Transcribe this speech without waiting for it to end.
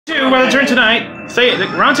of our turn tonight. Say it.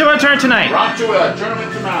 Round 2 of our turn tonight. Round 2 of our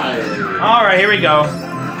tournament tonight. All right, here we go.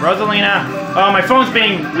 Rosalina. Oh, my phone's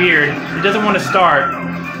being weird. It doesn't want to start.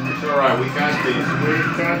 It's all right. We got this. We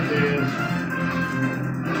got this.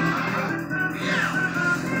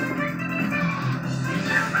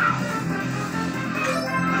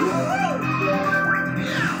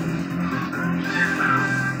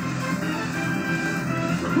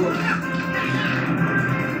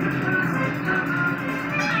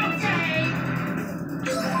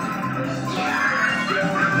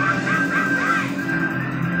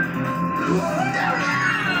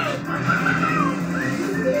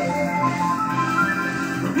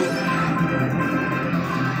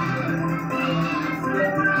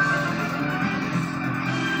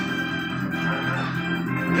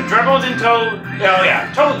 Dribbles and Toad. Oh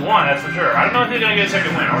yeah, Toad won, that's for sure. I don't know if he's gonna get a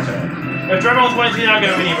second win or so. If Dribbles wins, he's not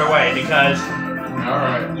gonna win either way because.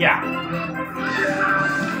 Alright. Yeah.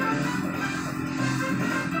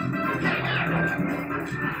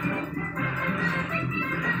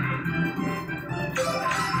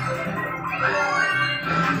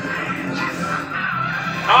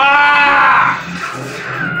 Ah!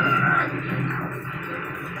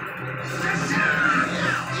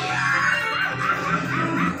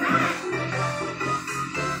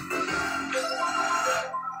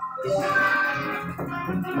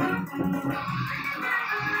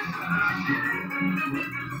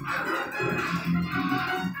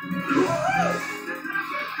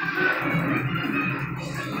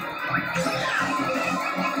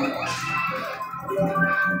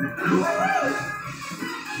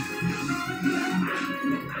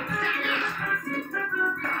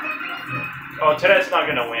 Oh, Tedette's not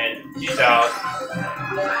gonna win. He's out.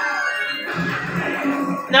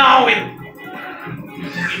 No, we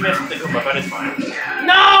missed the Goomba, but it's fine.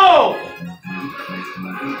 No!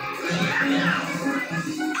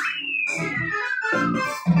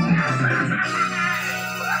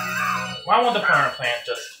 Why won't the power plant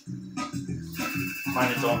just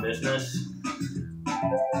mind its own business?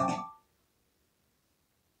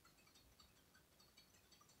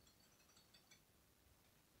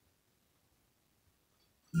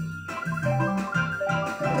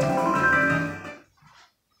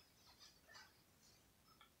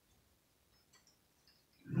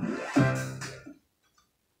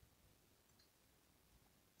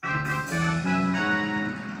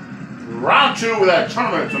 Round 2 with that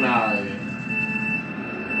tournament tonight.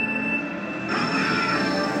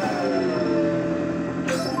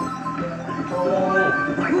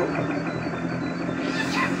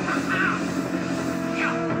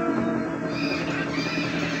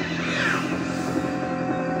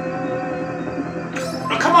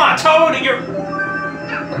 Oh, come on, Toad! You're...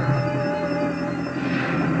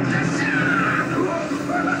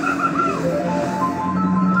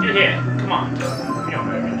 Get hit. Come on, Toad. You know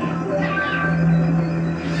better than that.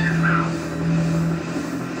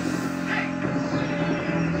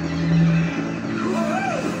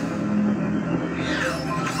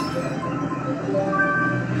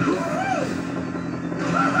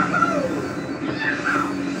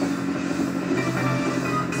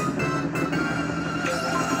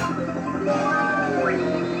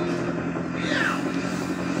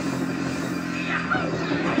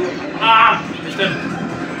 Ah! Missed him.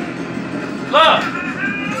 Look!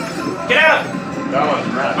 Get out! That was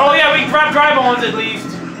right. Oh yeah, we grabbed dry bones at least.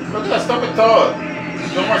 Look at that stupid Toad.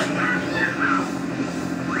 So much.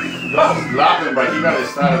 That was laughing, but he got to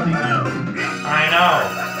start at the end. I know.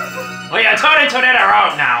 Oh yeah, Toad and Toadette are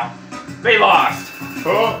out now. They lost.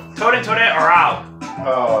 Who? Toad and Toadette are out.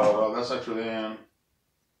 Oh, well, that's actually in.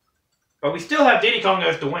 But we still have Diddy Kong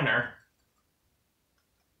as the winner.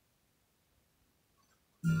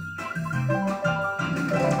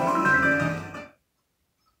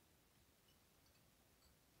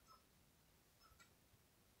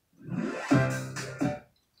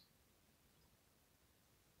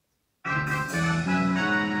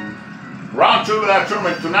 Round 2 of that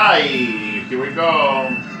tournament tonight. Here we go.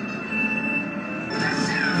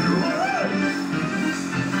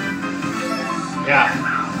 Yeah.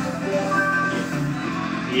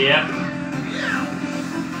 Yep.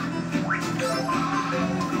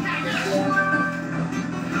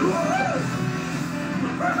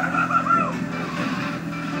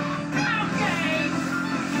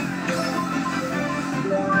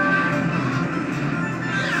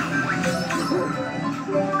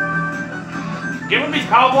 Give him these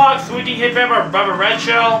power blocks so we can hit Baba Red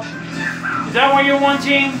Shell. Is that what you're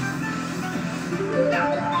wanting?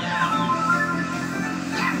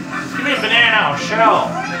 Just give me a banana or shell.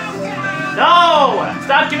 No!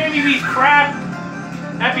 Stop giving me these crap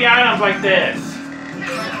happy items like this.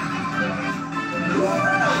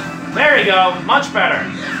 we go. Much better.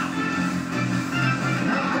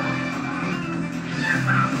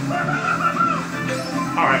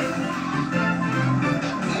 Alright.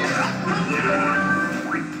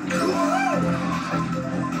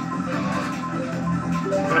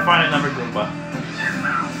 I'm gonna find another Goomba.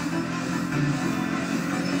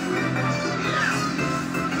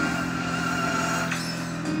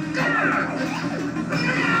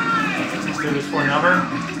 Let's do this for another.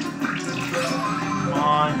 Come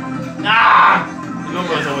on. Ah! The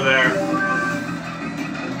Goomba's over there.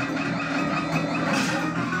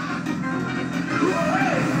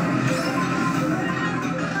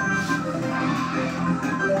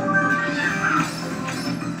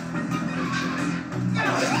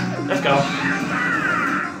 Let's go.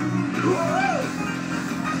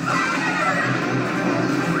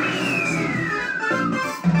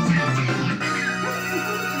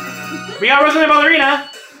 We got Rosalina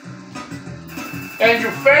Ballerina. And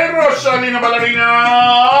you fail, Rosalina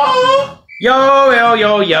Ballerina. Yo, yo,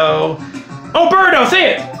 yo, yo. Oh, Birdo,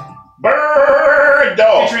 say it.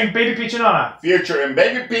 Birdo. Featuring Baby Peach and Anna. Featuring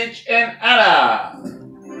Baby Peach and Anna.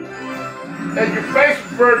 And you face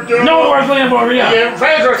Birdo. No, Rosalina Ballerina. And you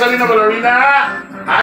face Rosalina Ballerina.